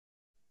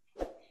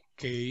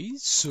Okay,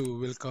 so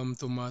welcome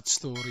to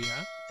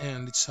Mathstoria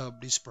and let's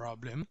solve this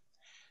problem.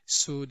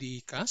 So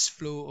the cash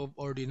flow of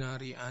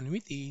ordinary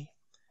annuity,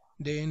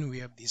 then we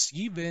have this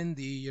given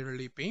the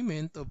yearly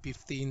payment of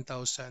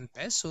 15,000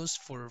 pesos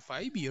for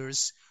 5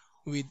 years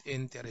with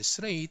interest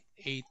rate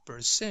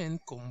 8%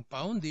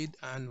 compounded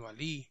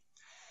annually.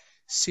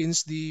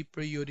 Since the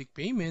periodic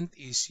payment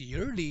is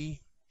yearly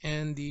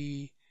and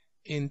the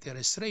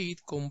interest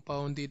rate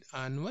compounded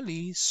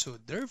annually, so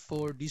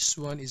therefore this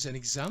one is an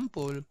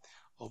example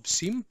of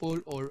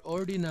simple or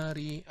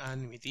ordinary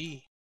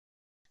annuity.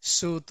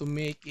 So to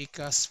make a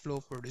cash flow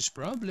for this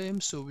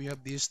problem, so we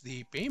have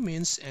the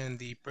payments and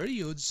the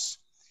periods.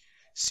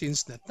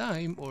 Since the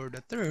time or the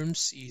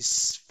terms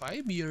is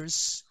 5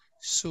 years,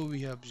 so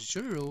we have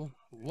 0,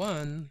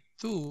 1,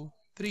 2,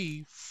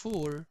 3,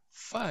 4,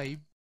 5.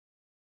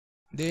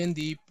 Then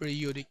the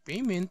periodic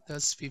payment,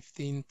 that's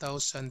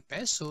 15,000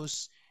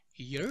 pesos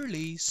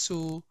yearly.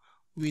 So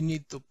we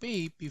need to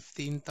pay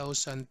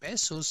 15,000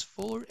 pesos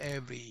for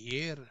every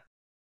year.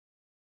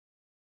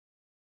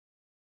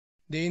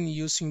 Then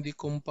using the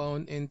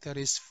compound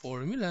interest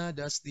formula,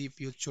 that's the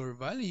future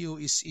value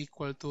is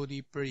equal to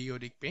the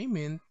periodic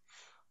payment,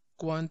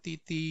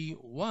 quantity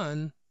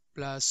 1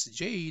 plus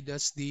J,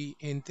 that's the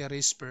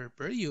interest per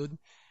period,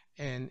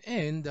 and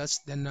N, that's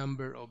the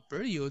number of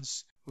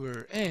periods,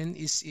 where N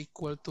is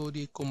equal to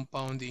the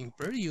compounding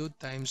period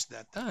times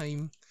the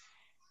time,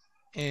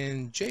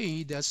 and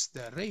J, that's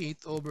the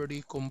rate over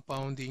the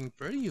compounding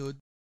period.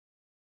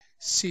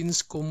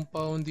 Since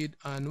compounded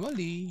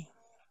annually,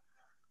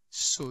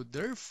 so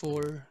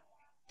therefore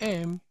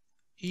M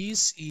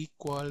is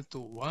equal to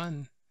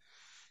 1.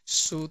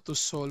 So to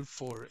solve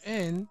for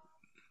N,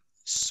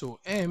 so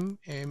M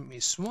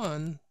is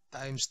 1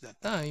 times the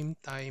time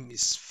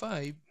is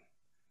 5.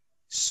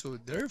 So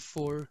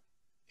therefore,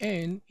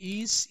 N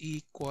is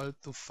equal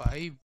to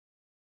 5.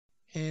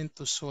 And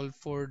to solve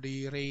for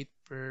the rate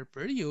per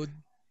period,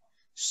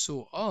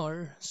 so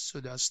R, so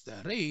that's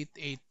the rate,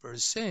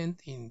 8%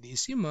 in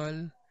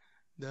decimal,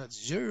 that's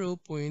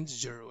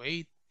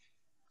 0.08.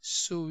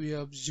 So we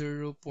have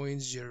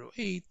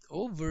 0.08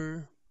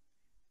 over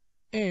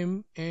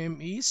M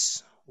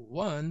is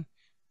 1.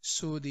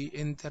 So the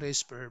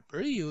interest per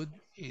period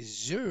is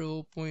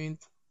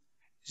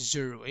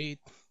 0.08.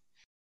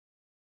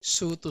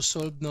 So to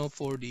solve now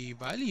for the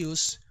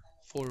values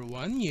for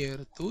 1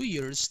 year, 2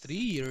 years, 3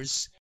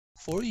 years,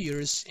 4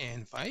 years,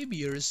 and 5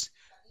 years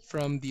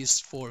from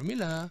this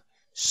formula,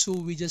 so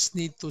we just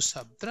need to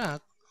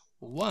subtract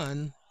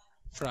 1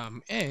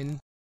 from N.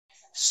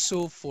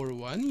 So for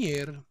 1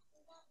 year,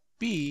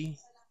 P,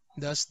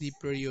 that's the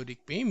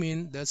periodic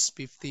payment, that's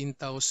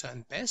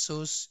 15,000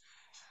 pesos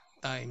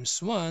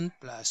times 1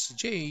 plus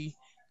J.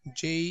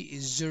 J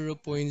is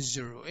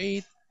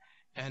 0.08,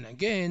 and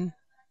again,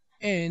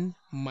 N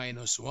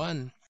minus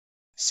 1.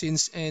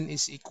 Since N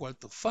is equal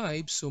to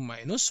 5, so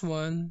minus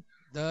 1,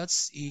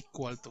 that's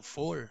equal to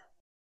 4.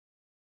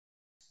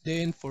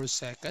 Then for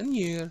second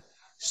year,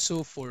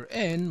 so for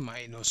N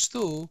minus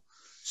 2,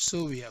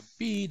 so we have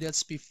P,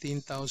 that's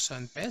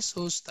 15,000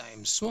 pesos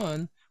times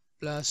 1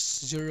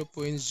 plus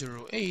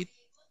 0.08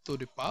 to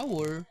the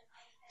power,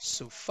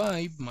 so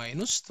 5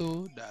 minus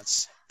 2,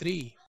 that's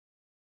 3.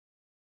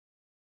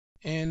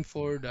 And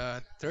for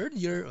the third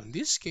year, on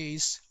this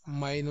case,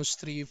 minus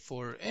 3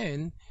 for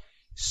N,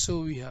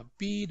 so we have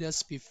P,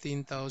 that's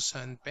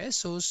 15,000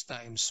 pesos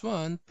times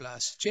 1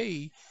 plus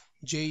J.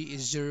 J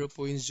is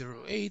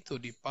 0.08 to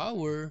the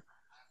power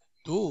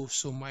 2,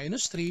 so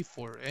minus 3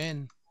 for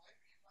N.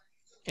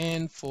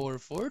 And for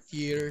fourth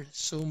year,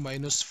 so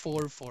minus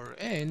 4 for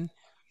N,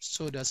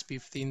 so that's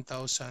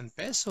 15,000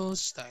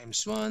 pesos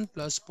times 1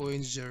 plus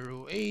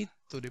 0.08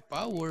 to the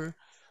power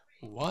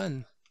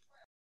 1.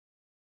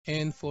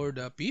 And for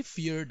the fifth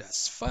year,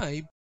 that's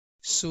 5.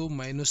 So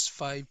minus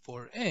 5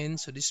 for N,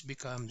 so this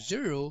becomes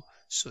 0.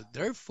 So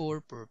therefore,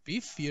 per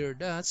fifth year,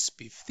 that's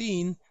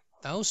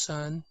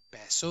 15,000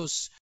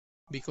 pesos.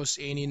 Because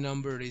any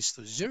number raised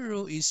to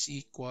 0 is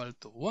equal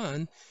to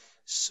 1.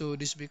 So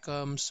this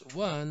becomes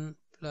 1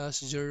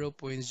 plus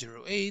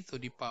 0.08 to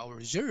the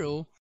power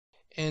 0.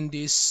 And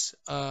this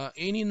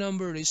any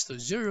number raised to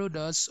 0,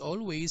 that's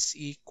always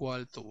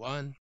equal to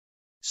 1.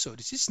 So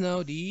this is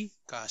now the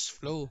cash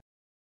flow.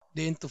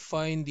 Then to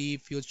find the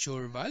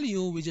future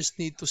value, we just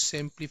need to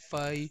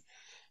simplify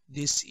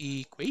these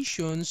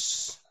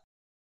equations.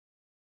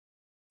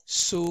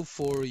 So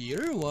for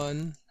year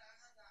 1,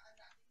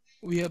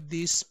 we have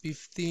this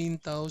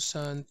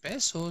 15,000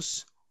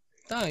 pesos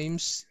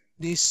times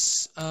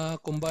this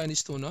combine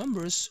these two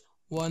numbers,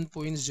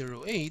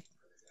 1.08,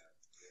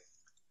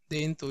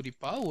 then to the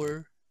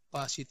power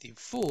positive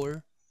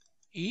 4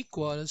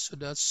 equals, so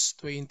that's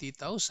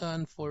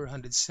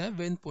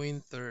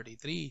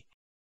 20,407.33.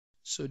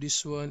 So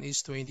this one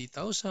is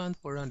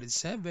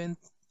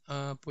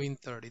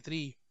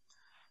 20,407.33.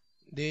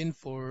 Then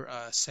for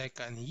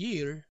second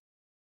year,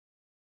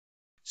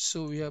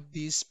 so we have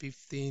this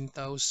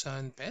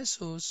 15,000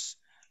 pesos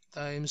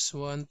times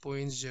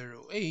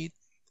 1.08,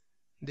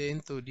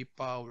 then to the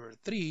power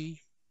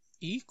 3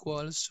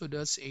 equals, so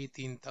that's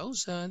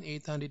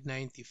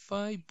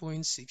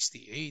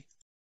 18,895.68.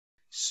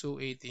 So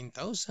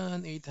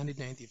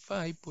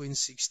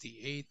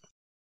 18,895.68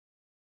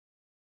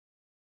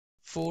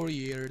 for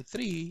year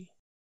 3.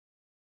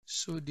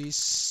 So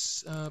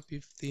this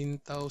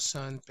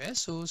 15,000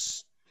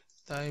 pesos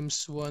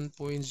times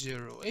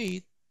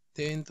 1.08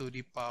 10 to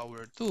the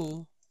power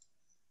 2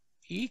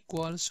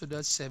 equals, so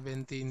that's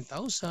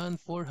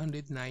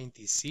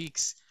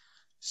 17,496.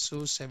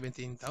 So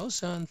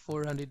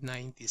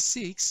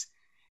 17,496.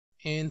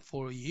 And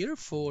for year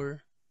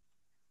 4,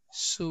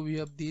 so we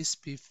have this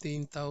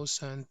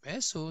 15,000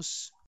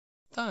 pesos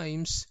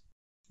times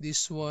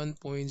this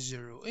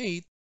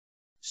 1.08.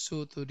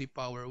 So to the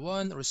power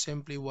 1 or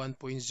simply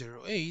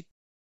 1.08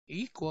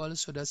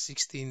 equals, so that's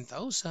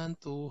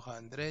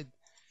 16,200.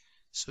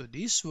 So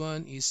this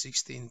one is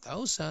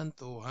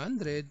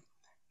 16,200.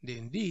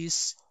 Then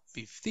this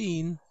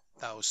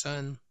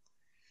 15,000.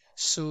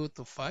 So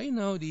to find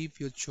out the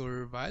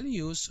future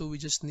value, so we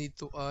just need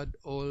to add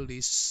all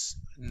these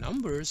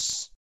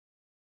numbers.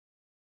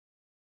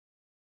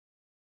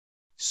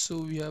 So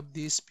we have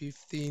this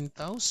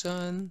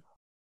 15,000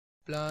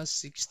 plus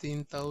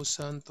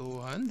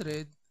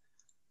 16,200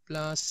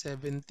 plus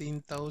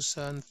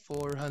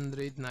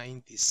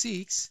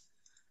 17,496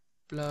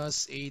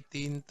 plus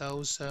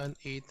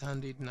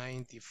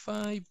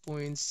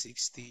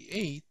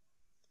 18,895.68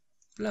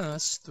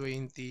 plus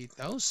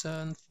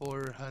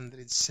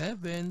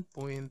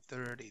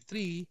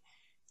 20,407.33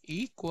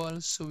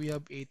 equals, so we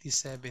have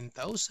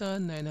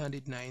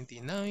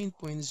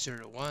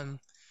 87,999.01.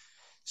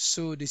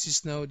 So this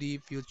is now the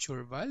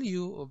future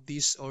value of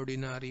this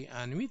ordinary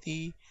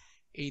annuity,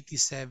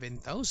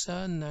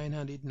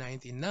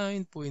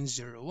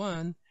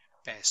 87,999.01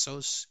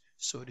 pesos.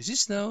 So this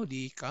is now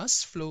the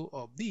cash flow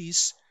of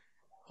this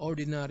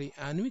ordinary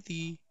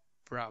annuity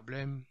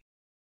problem.